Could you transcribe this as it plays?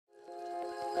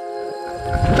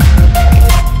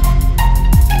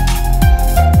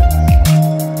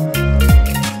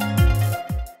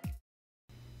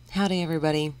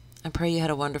everybody. I pray you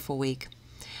had a wonderful week.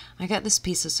 I got this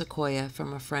piece of Sequoia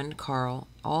from a friend, Karl,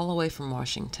 all the way from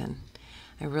Washington.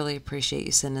 I really appreciate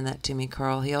you sending that to me,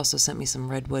 Karl. He also sent me some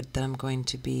redwood that I'm going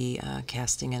to be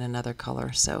casting in another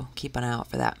color, so keep an eye out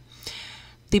for that.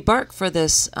 The bark for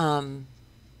this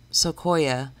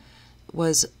Sequoia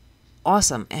was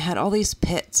awesome. It had all these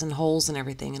pits and holes and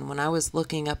everything, and when I was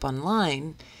looking up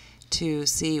online to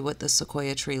see what the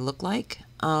Sequoia tree looked like,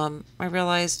 I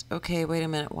realized, okay, wait a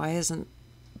minute, why isn't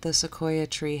the Sequoia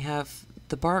tree have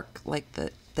the bark like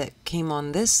that came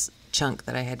on this chunk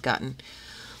that I had gotten?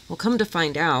 Well, come to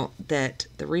find out that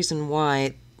the reason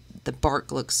why the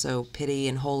bark looks so pitty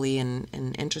and holy and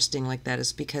interesting like that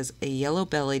is because a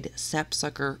yellow-bellied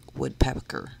sapsucker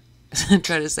woodpecker,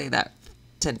 try to say that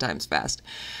 10 times fast,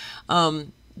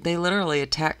 they literally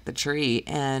attack the tree,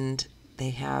 and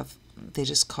they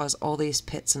just cause all these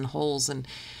pits and holes. And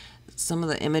some of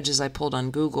the images I pulled on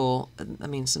Google, I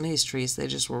mean, some of these trees, they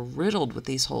just were riddled with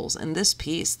these holes. In this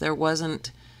piece, there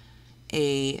wasn't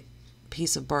a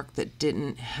piece of bark that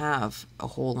didn't have a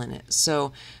hole in it.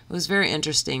 So it was very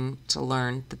interesting to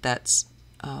learn that that's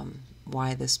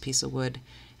why this piece of wood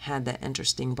had that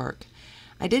interesting bark.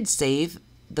 I did save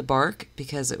the bark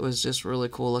because it was just really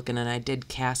cool looking, and I did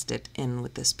cast it in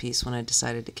with this piece when I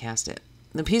decided to cast it.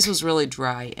 The piece was really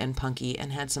dry and punky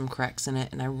and had some cracks in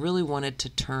it, and I really wanted to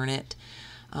turn it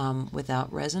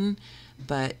without resin,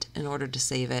 but in order to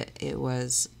save it, it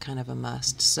was kind of a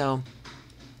must. So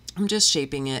I'm just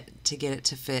shaping it to get it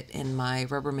to fit in my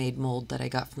Rubbermaid mold that I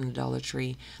got from the Dollar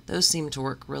Tree. Those seem to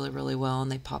work really, really well,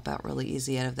 and they pop out really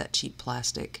easy out of that cheap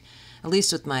plastic, at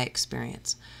least with my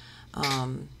experience.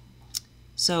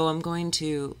 So I'm going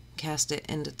to cast it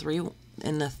in the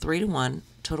 3-to-1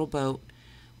 total boat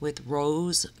with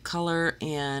rose color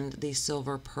and the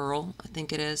silver pearl, I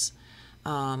think it is.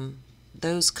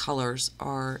 Those colors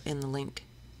are in the link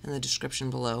in the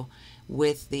description below,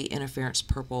 with the interference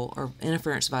purple, or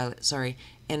interference violet, sorry,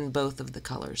 in both of the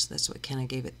colors. That's what kind of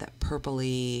gave it that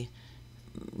purpley,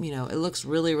 you know, it looks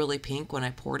really, really pink when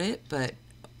I poured it, but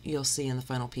you'll see in the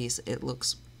final piece it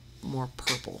looks more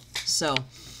purple. So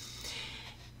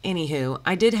anywho,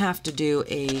 I did have to do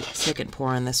a second pour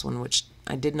on this one, which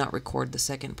I did not record the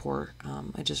second pour.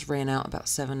 I just ran out about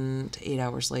 7 to 8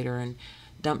 hours later and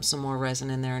dumped some more resin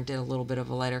in there and did a little bit of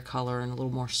a lighter color and a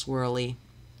little more swirly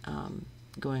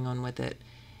going on with it,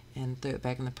 and threw it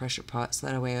back in the pressure pot so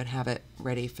that way I would have it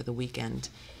ready for the weekend.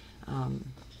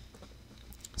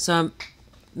 So I'm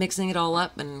mixing it all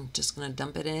up and just going to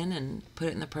dump it in and put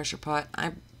it in the pressure pot.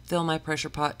 I fill my pressure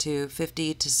pot to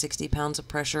 50 to 60 pounds of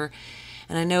pressure,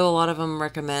 and I know a lot of them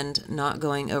recommend not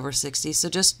going over 60, so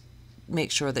just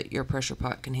make sure that your pressure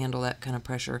pot can handle that kind of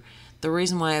pressure. The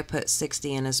reason why I put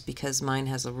 60 in is because mine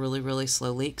has a really, really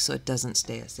slow leak, so it doesn't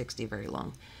stay at 60 very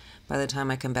long. By the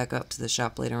time I come back up to the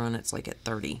shop later on, it's like at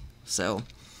 30. So,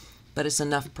 but it's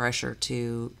enough pressure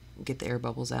to get the air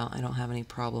bubbles out. I don't have any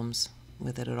problems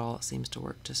with it at all. It seems to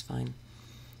work just fine.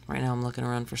 Right now I'm looking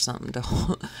around for something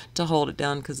to hold it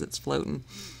down because it's floating.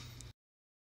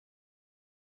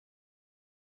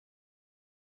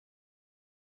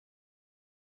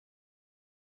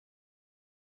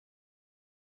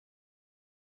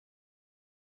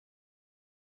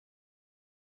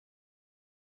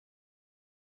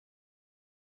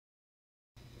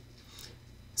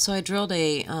 So I drilled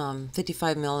a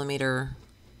 55 millimeter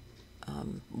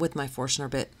with my Forstner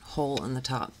bit hole in the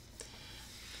top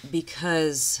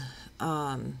because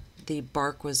the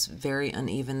bark was very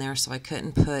uneven there, so I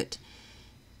couldn't put,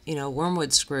 you know,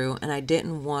 wormwood screw, and I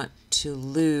didn't want to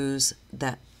lose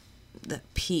that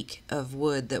peak of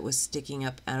wood that was sticking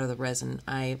up out of the resin.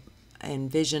 I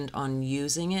envisioned on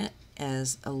using it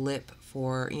as a lip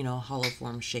for, you know, a hollow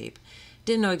form shape.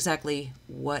 Didn't know exactly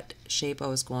what shape I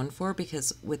was going for,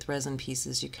 because with resin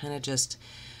pieces you kind of just,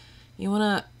 you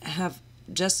want to have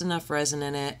just enough resin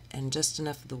in it and just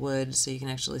enough of the wood so you can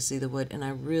actually see the wood, and I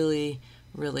really,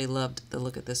 really loved the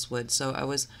look of this wood. So I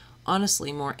was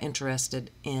honestly more interested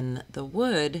in the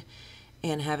wood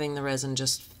and having the resin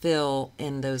just fill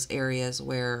in those areas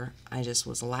where I just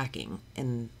was lacking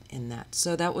in that.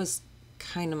 So that was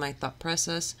kind of my thought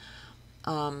process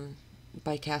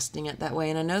by casting it that way.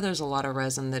 And I know there's a lot of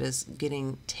resin that is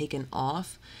getting taken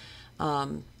off,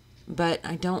 but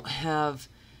I don't have,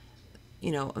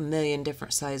 you know, a million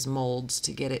different size molds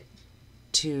to get it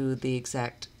to the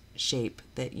exact shape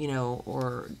that, you know,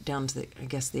 or down to the, I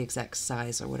guess, the exact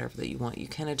size or whatever that you want. You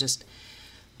kind of just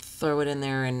throw it in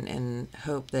there and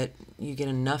hope that you get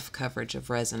enough coverage of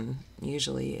resin,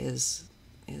 usually is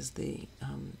the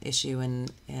issue,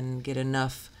 and get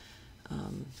enough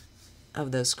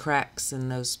of those cracks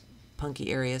and those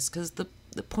punky areas, because the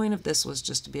the point of this was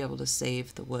just to be able to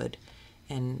save the wood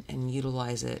and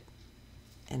utilize it.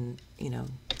 And, you know,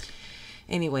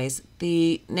 anyways,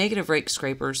 the negative rake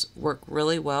scrapers work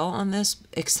really well on this,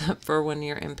 except for when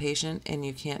you're impatient and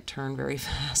you can't turn very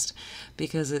fast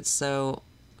because it's so,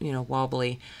 you know,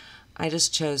 wobbly. I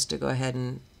just chose to go ahead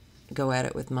and go at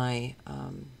it with my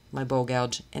my bowl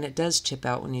gouge, and it does chip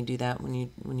out when you do that, when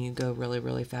you go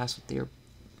really fast with your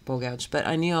bowl gouge. But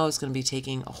I knew I was going to be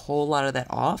taking a whole lot of that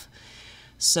off.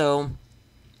 So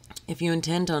if you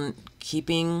intend on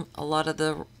keeping a lot of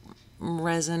the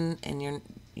resin and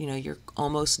you're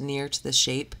almost near to the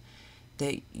shape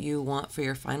that you want for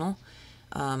your final,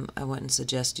 I wouldn't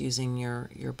suggest using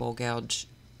your bowl gouge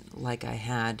like I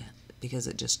had, because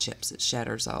it just chips, it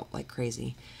shatters out like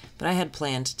crazy. But I had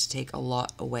planned to take a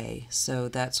lot away, so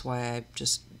that's why I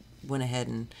just went ahead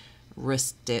and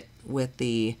risked it with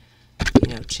the,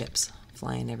 you know, chips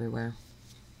flying everywhere.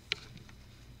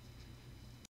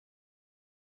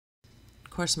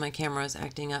 Of course, my camera was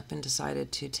acting up and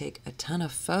decided to take a ton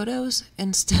of photos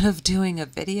instead of doing a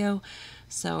video.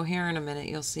 So here in a minute,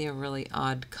 you'll see a really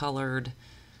odd colored,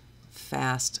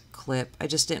 fast clip. I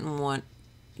just didn't want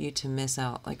you to miss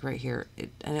out, like right here. I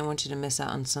didn't want you to miss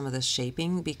out on some of the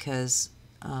shaping, because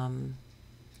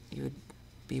you would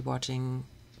be watching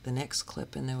the next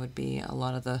clip and there would be a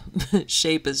lot of the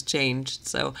shape has changed.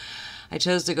 So I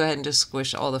chose to go ahead and just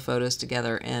squish all the photos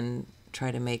together and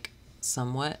try to make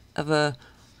somewhat of a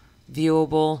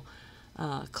viewable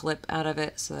clip out of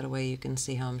it, so that way you can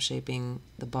see how I'm shaping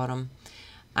the bottom.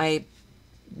 I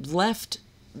left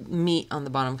meat on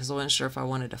the bottom because I wasn't sure if I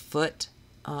wanted a foot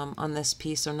on this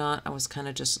piece or not. I was kind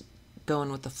of just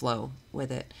going with the flow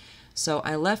with it. So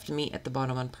I left meat at the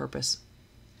bottom on purpose,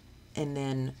 and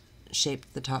then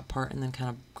shaped the top part, and then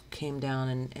kind of came down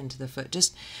and into the foot,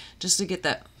 just to get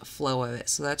that flow of it.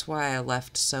 So that's why I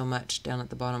left so much down at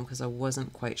the bottom, because I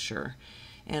wasn't quite sure.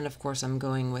 And of course I'm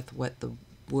going with what the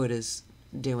wood is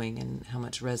doing and how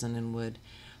much resin and wood.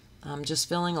 I'm just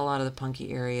filling a lot of the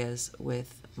punky areas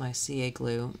with my CA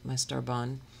glue, my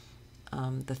Starbond,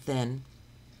 the thin.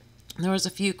 There was a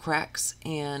few cracks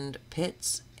and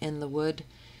pits in the wood,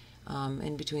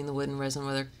 in between the wood and resin,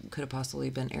 where there could have possibly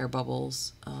been air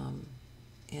bubbles,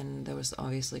 and there was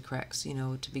obviously cracks, you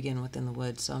know, to begin with in the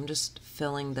wood. So I'm just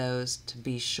filling those to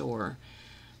be sure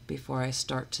before I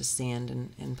start to sand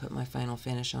and put my final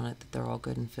finish on it, that they're all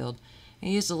good and filled. I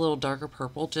used a little darker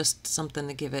purple, just something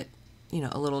to give it, you know,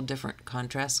 a little different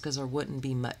contrast, because there wouldn't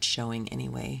be much showing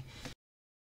anyway.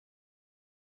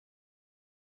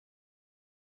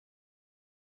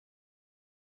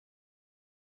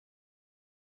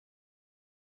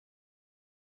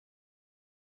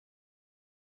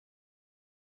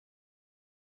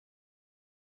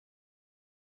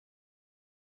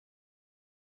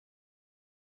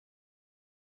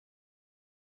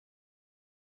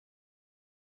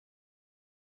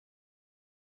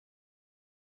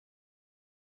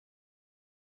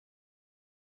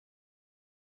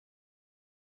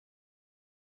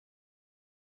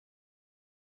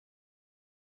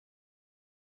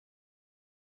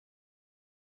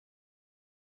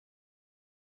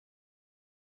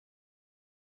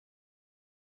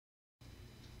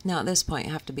 Now at this point,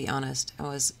 I have to be honest, I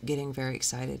was getting very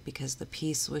excited because the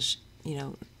piece was, you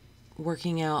know,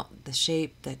 working out the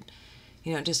shape, that,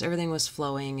 you know, just everything was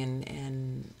flowing,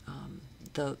 and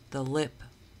the lip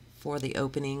for the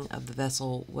opening of the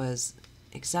vessel was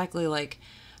exactly like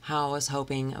how I was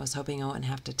hoping. I was hoping I wouldn't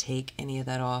have to take any of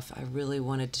that off. I really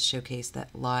wanted to showcase that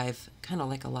live, kind of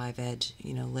like a live edge,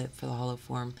 you know, lip for the hollow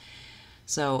form.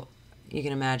 So you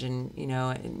can imagine, you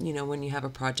know, when you have a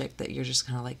project that you're just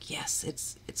kind of like, yes,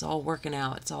 it's all working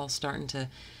out, it's all starting to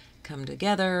come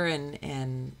together,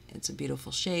 and it's a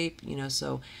beautiful shape, you know.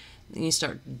 So then you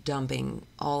start dumping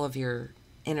all of your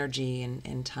energy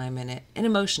and time in it, and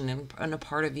emotion, and a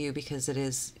part of you, because it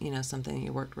is, you know, something that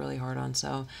you worked really hard on.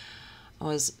 So I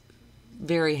was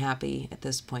very happy at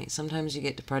this point. Sometimes you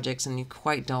get to projects and you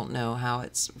quite don't know how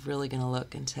it's really going to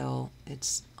look until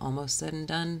it's almost said and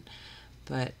done.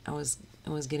 But I was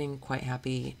getting quite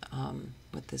happy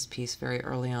with this piece very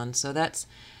early on. So that's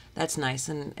nice.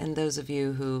 And those of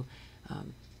you who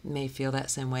may feel that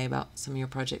same way about some of your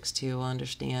projects too will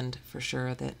understand for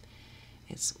sure that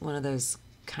it's one of those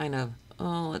kind of,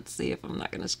 oh, let's see if I'm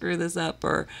not going to screw this up,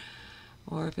 or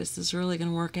if this is really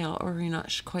going to work out, or you're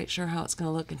not quite sure how it's going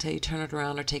to look until you turn it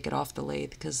around or take it off the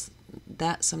lathe, because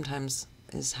that sometimes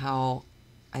is how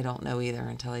I don't know either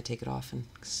until I take it off and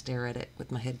stare at it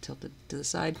with my head tilted to the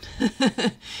side.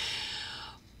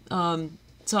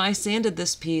 So I sanded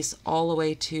this piece all the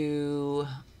way to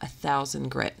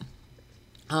 1,000 grit.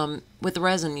 With the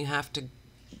resin, you have to,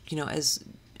 you know, as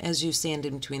as you sand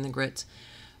in between the grits,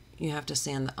 you have to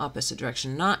sand the opposite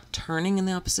direction, not turning in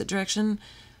the opposite direction,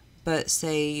 but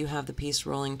say you have the piece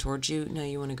rolling towards you, now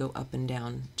you want to go up and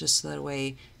down, just so that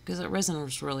way, because that resin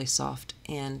was really soft,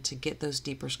 and to get those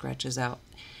deeper scratches out.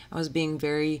 I was being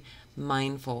very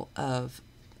mindful of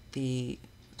the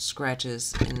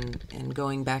scratches and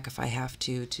going back if I have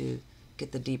to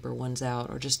get the deeper ones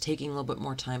out, or just taking a little bit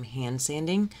more time hand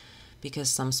sanding because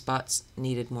some spots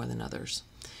needed more than others.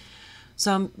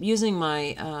 So I'm using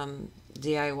my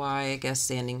DIY, I guess,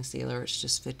 sanding sealer. It's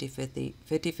just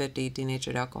 50-50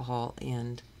 denatured alcohol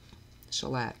and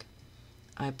shellac.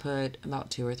 I put about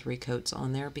 2 or 3 coats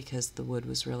on there because the wood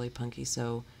was really punky,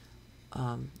 so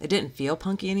it didn't feel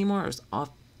punky anymore. It was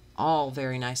all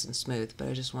very nice and smooth, but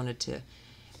I just wanted to,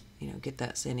 get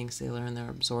that sanding sealer in there,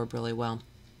 absorb really well.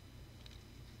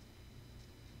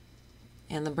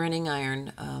 And the branding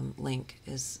iron link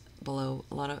is below.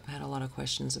 Had a lot of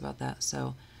questions about that,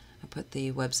 so I put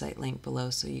the website link below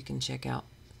so you can check out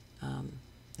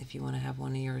if you want to have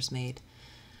one of yours made.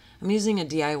 I'm using a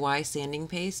DIY sanding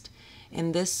paste,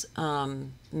 and this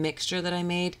mixture that I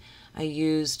made, I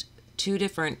used 2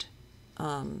 different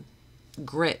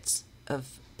grits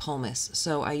of pumice.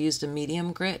 So I used a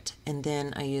medium grit, and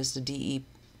then I used a DE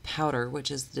powder,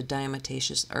 which is the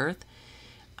diatomaceous earth.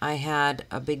 I had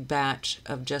a big batch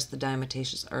of just the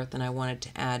diatomaceous earth, and I wanted to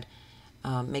add,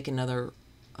 make another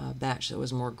batch that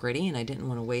was more gritty, and I didn't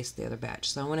want to waste the other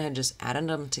batch. So I went ahead and just added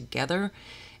them together,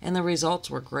 and the results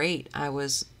were great. I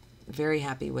was very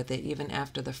happy with it, even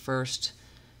after the first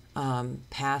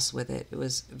pass with it. It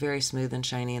was very smooth and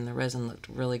shiny, and the resin looked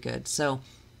really good. So,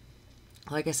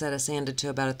 like I said, I sanded to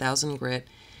about 1,000 grit,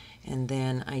 and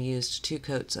then I used 2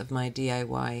 coats of my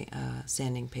DIY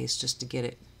sanding paste just to get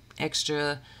it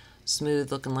extra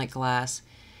smooth, looking like glass,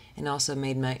 and also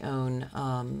made my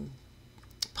own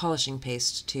polishing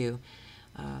paste too.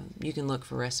 You can look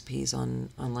for recipes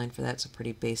online for that. It's a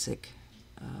pretty basic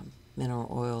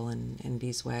mineral oil and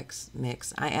beeswax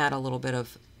mix. I add a little bit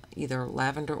of either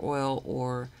lavender oil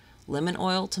or lemon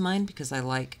oil to mine because I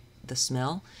like the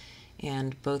smell,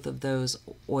 and both of those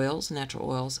oils,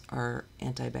 natural oils, are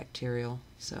antibacterial,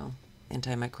 so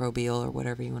antimicrobial or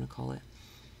whatever you want to call it.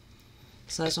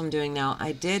 So that's what I'm doing now.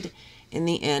 I did, in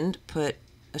the end, put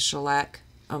a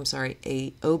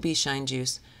OB shine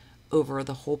juice over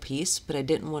the whole piece, but I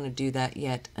didn't want to do that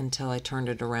yet until I turned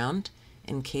it around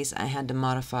in case I had to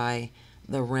modify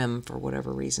the rim for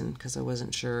whatever reason, because I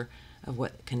wasn't sure of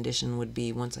what condition would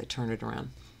be once I turned it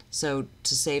around. So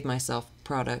to save myself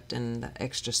product and the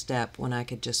extra step when I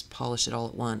could just polish it all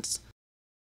at once.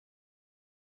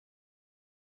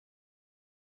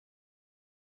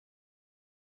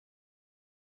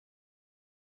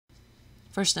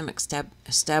 First, I'm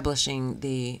establishing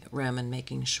the rim and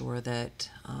making sure that,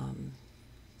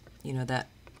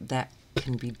 that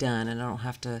can be done, and I don't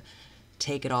have to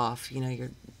take it off.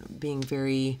 You're being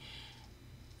very,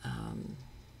 I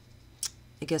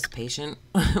guess, patient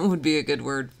would be a good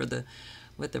word for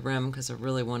with the rim, because I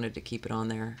really wanted to keep it on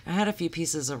there. I had a few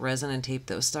pieces of resin and tape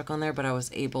that was stuck on there, but I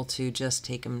was able to just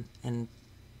take them and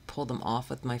pull them off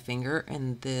with my finger,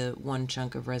 and the one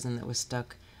chunk of resin that was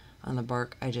stuck on the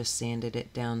bark, I just sanded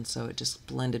it down so it just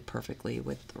blended perfectly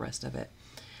with the rest of it.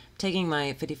 Taking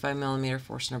my 55mm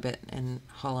Forstner bit and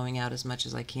hollowing out as much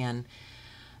as I can.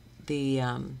 The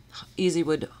Easy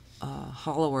Wood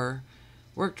hollower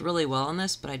worked really well on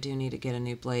this, but I do need to get a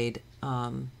new blade.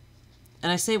 And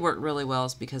I say worked really well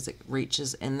is because it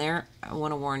reaches in there. I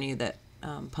want to warn you that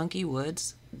punky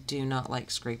woods do not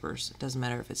like scrapers. It doesn't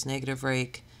matter if it's negative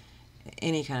rake,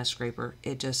 any kind of scraper.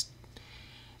 It just,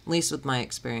 at least with my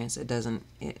experience, it doesn't.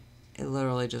 It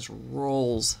literally just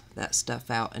rolls that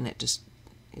stuff out, and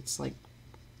it's like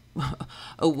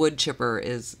a wood chipper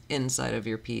is inside of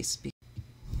your piece.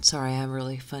 Sorry, I have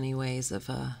really funny ways of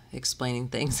explaining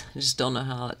things. I just don't know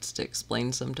how else to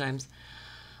explain sometimes.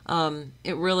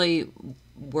 It really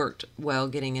worked well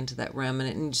getting into that rim, and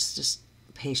it needs just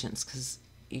patience because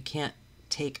you can't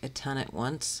take a ton at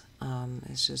once.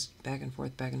 It's just back and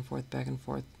forth, back and forth, back and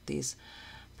forth, these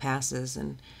passes,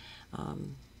 and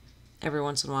every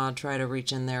once in a while I'd try to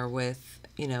reach in there with,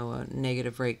 a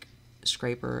negative rake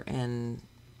scraper, and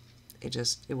it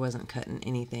wasn't cutting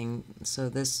anything. So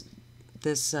this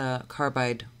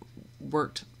carbide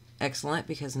worked excellent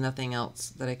because nothing else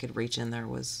that I could reach in there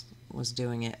was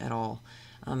doing it at all.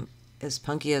 As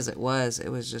punky as it was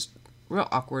just real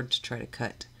awkward to try to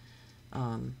cut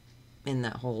in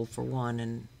that hole for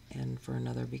one and for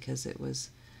another, because it was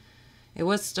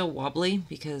still wobbly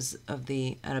because of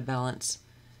the out of balance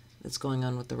that's going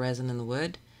on with the resin and the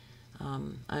wood,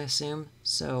 I assume.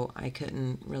 So I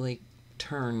couldn't really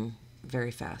turn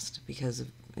very fast because of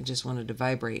it just wanted to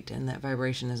vibrate, and that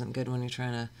vibration isn't good when you're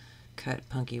trying to cut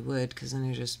punky wood, because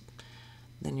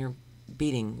then you're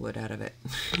beating wood out of it.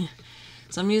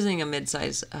 So I'm using a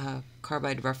mid-size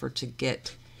carbide rougher to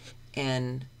get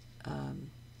and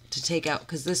to take out,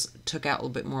 because this took out a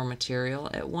little bit more material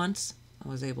at once. I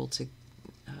was able to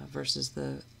versus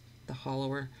the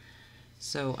hollower.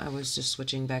 So I was just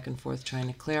switching back and forth, trying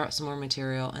to clear out some more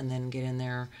material and then get in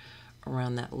there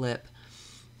around that lip.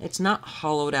 It's not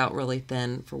hollowed out really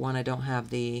thin. For one, I don't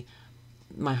have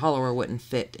my hollower wouldn't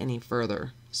fit any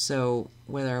further. So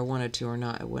whether I wanted to or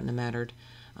not, it wouldn't have mattered.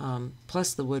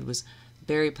 Plus the wood was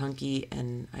very punky,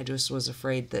 and I just was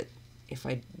afraid that if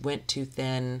I went too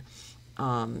thin, you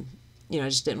know, I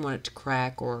just didn't want it to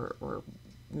crack or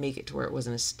make it to where it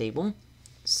wasn't as stable.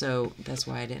 So that's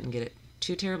why I didn't get it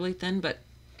too terribly thin, but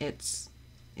it's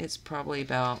probably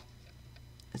about,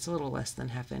 it's a little less than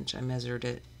 1/2 inch. I measured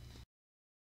it.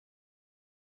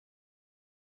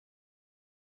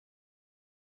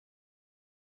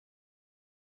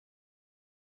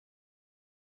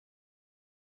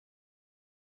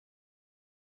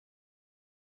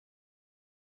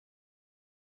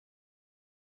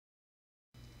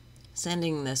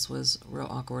 Sanding this was real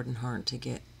awkward and hard to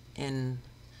get in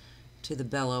to the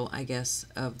bellow, I guess,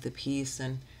 of the piece,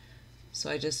 and so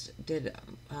I just did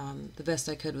the best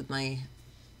I could with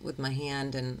my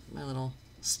hand and my little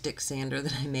stick sander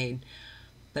that I made.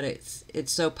 But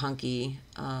it's so punky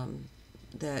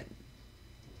that,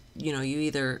 you know, you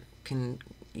either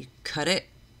you cut it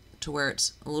to where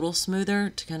it's a little smoother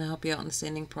to kind of help you out in the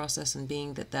sanding process, and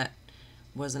being that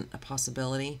wasn't a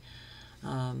possibility,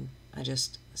 I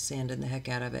just sanded the heck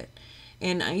out of it.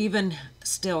 And I even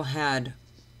still had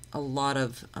a lot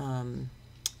of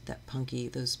that punky,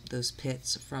 those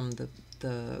pits from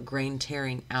the grain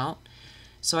tearing out.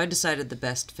 So I decided the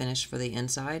best finish for the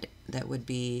inside that would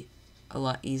be a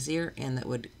lot easier and that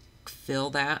would fill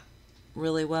that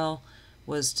really well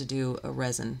was to do a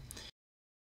resin.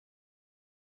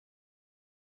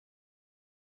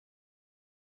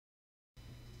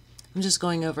 I'm just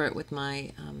going over it with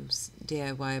my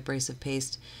DIY abrasive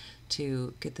paste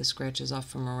to get the scratches off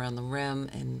from around the rim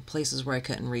and places where I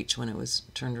couldn't reach when it was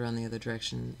turned around the other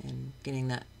direction, and getting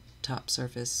that top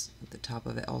surface at the top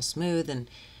of it all smooth, and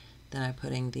then I'm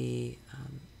putting the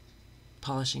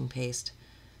polishing paste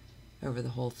over the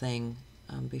whole thing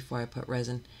before I put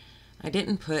resin. I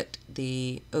didn't put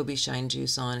the OB Shine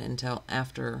Juice on until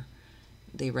after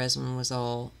the resin was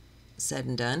all said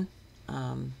and done.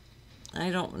 I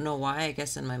don't know why. I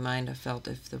guess in my mind I felt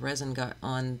if the resin got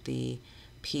on the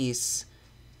piece,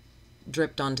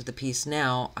 dripped onto the piece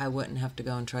now, I wouldn't have to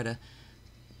go and try to,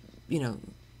 you know,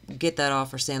 get that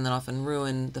off or sand that off and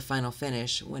ruin the final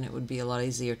finish, when it would be a lot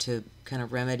easier to kind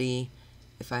of remedy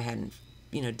if I hadn't,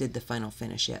 you know, did the final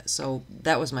finish yet. So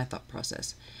that was my thought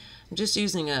process. I'm just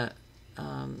using a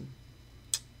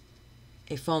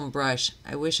foam brush.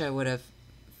 I wish I would have,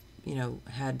 you know,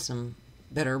 had some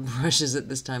better brushes at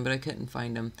this time, but I couldn't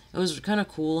find them. It was kind of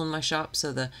cool in my shop,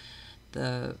 so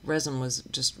the resin was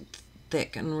just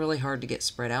thick and really hard to get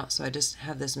spread out, so I just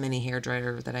have this mini hair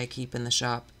dryer that I keep in the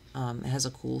shop. It has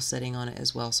a cool setting on it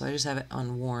as well, so I just have it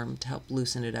on warm to help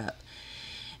loosen it up.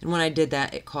 And when I did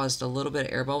that, it caused a little bit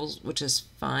of air bubbles, which is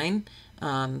fine,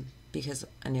 because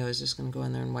I knew I was just going to go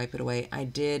in there and wipe it away. I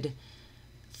did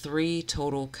 3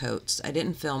 total coats. I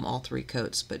didn't film all 3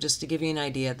 coats, but just to give you an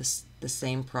idea, the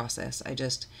same process.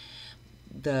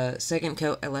 The second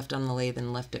coat I left on the lathe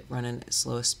and left it running at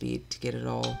slowest speed to get it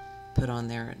all put on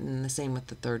there, and the same with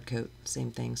the third coat,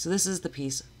 same thing. So this is the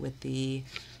piece with the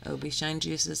OB Shine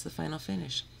Juice as the final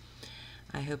finish.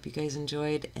 I hope you guys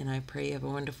enjoyed, and I pray you have a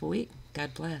wonderful week.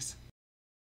 God bless.